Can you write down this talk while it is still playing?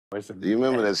Do you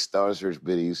remember that Star Search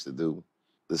bit he used to do?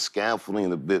 The scaffolding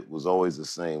of the bit was always the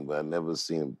same, but I never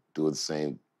seen him do it the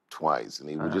same twice. And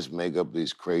he would just make up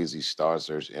these crazy Star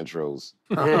Search intros.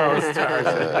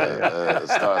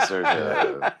 Star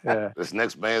Search. Yeah. This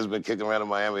next band's been kicking around the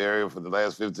Miami area for the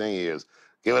last 15 years.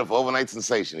 Give it up for overnight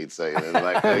sensation, he'd say. And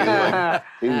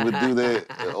he would do that.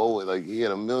 Like he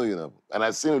had a million of them. And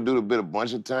I've seen him do the bit a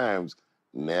bunch of times.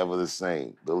 Never the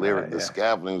same. The lyric, the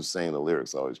scaffolding was the same. The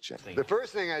lyrics always change. The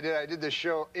first thing I did the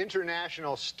show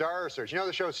International Star Search. You know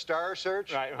the show Star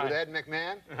Search with Ed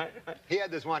McMahon? He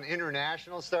had this one,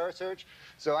 International Star Search.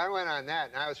 So I went on that,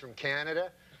 and I was from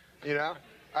Canada, you know?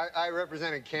 I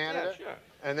represented Canada. Yeah, sure.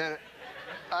 And then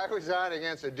I was on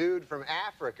against a dude from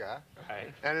Africa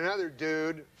and another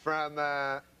dude from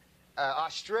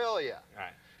Australia.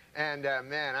 Right. And,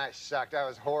 man, I sucked. I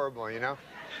was horrible, you know?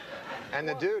 And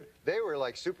the dude, they were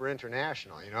like super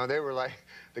international, you know? They were like,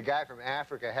 the guy from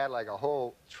Africa had like a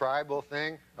whole tribal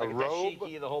thing, Like a a robe.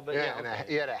 dashiki, the whole bit. Yeah, Yeah, and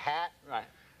he had a hat. Right.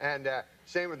 And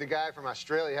same with the guy from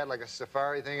Australia, he had like a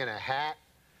safari thing and a hat.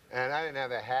 And I didn't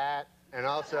have a hat. And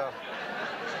also...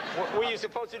 Were you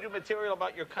supposed to do material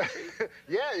about your country?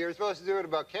 Yeah, you were supposed to do it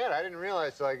about Canada. I didn't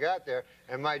realize till I got there.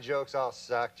 And my jokes all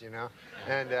sucked, you know?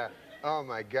 And, oh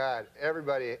my God,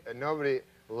 nobody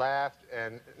laughed,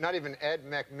 and not even Ed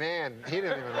McMahon, he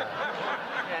didn't even laugh.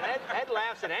 Yeah, Ed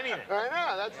laughs at anything. I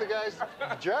know, that's the guy's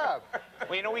job.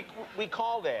 Well, you know, we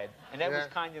called Ed, and Ed was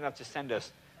kind enough to send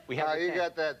us. We have you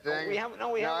got that thing? We have,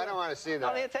 no, I don't want to see that.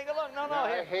 No, here, take a look. No, No,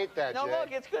 here. I hate that, No, Jay.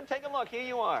 look, it's good. Take a look. Here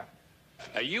you are.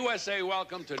 A USA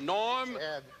welcome to Norm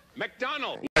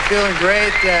Macdonald. I'm feeling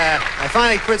great. I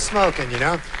finally quit smoking, you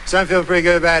know, so I'm feeling pretty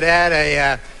good about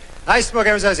that. I smoked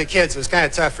ever since I was a kid, so it's kind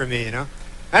of tough for me, you know.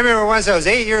 I remember once I was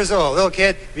 8 years old, little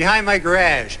kid, behind my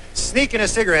garage, sneaking a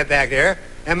cigarette back there,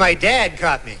 and my dad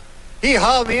caught me. He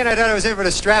hauled me in. I thought I was in for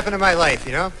the strapping of my life,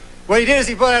 you know. What he did is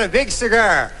he pulled out a big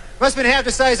cigar. Must have been half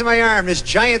the size of my arm, this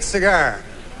giant cigar.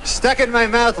 Stuck it in my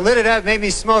mouth, lit it up, made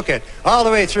me smoke it all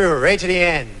the way through, right to the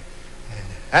end.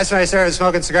 That's when I started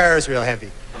smoking cigars real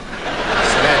heavy.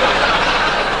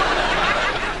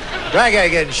 But I gotta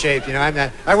get in shape, you know.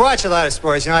 I watch a lot of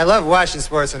sports, you know. I love watching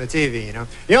sports on the TV, you know.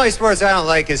 The only sports I don't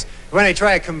like is when they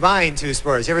try to combine two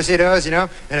sports. You ever see those, you know?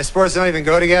 And the sports don't even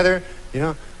go together, you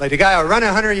know? Like the guy will run a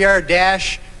 100-yard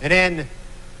dash and then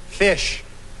fish.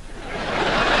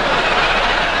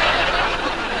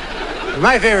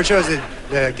 My favorite show is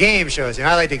the game shows, you know.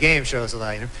 I like the game shows a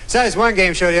lot, you know. Besides one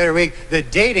game show the other week, the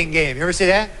dating game. You ever see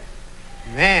that?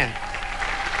 Man,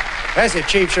 that's a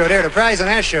cheap show there. The prize on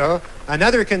that show,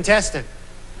 another contestant.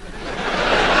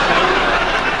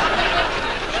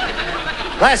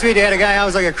 Last week they had a guy, I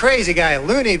was like a crazy guy,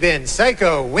 loony bin,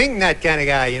 psycho, wingnut kind of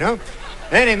guy, you know. And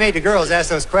then they made the girls ask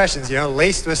those questions, you know,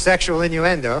 laced with sexual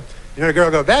innuendo. You know, the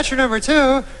girl go, bachelor number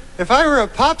 2, if I were a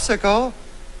popsicle,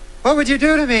 what would you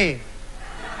do to me?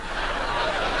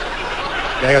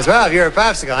 The guy goes, well, if you're a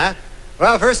popsicle, huh?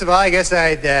 Well, first of all, I guess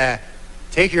I'd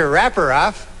take your wrapper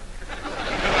off.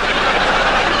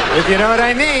 If you know what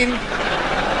I mean.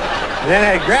 Then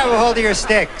I'd grab a hold of your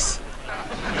sticks.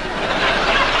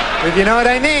 If you know what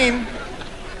I mean.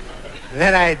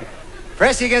 Then I'd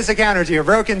press you against the counter till you're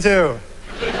broken too.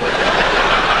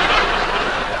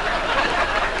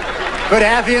 Put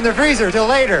half of you in the freezer till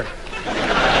later. If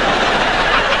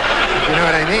you know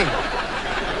what I mean.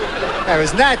 That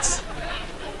was nuts.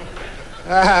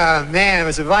 Ah, man, it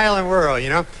was a violent world, you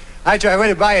know. I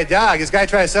went to buy a dog. This guy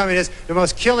tried to sell me the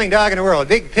most killing dog in the world, a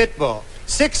big pit bull.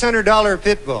 $600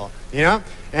 pit bull, you know?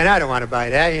 And I don't want to buy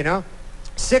that, you know?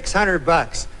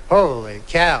 $600. Holy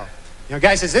cow. You know,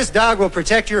 guy says, this dog will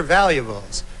protect your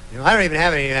valuables. You know, I don't even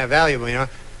have any of that valuable, you know? I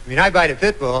mean, I buy the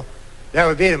pit bull. That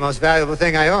would be the most valuable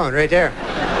thing I own right there.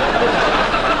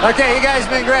 Okay, you guys have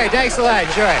been great. Thanks a lot.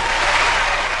 Enjoy.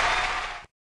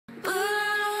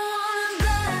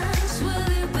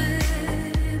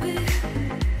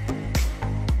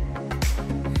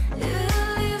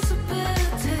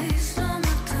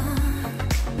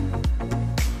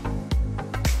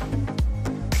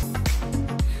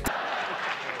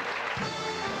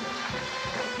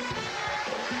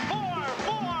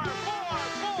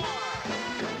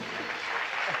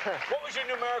 What was your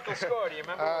numerical score? Do you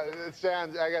remember?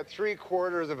 I got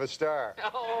 3/4 of a star.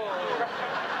 Oh.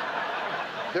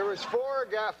 There was four,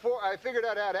 I figured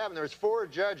out how it happened. There was 4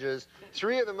 judges.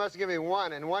 3 of them must have given me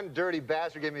 1, and one dirty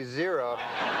bastard gave me 0.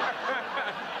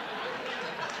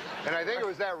 And I think it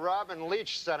was that Robin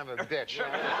Leach son of a bitch. You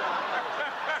know,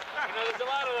 there's a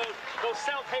lot of those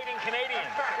self-hating Canadians.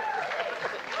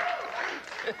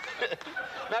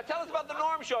 Now, tell us about the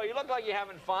Norm Show. You look like you're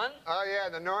having fun. Oh, yeah,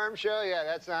 the Norm Show? Yeah,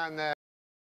 that's on...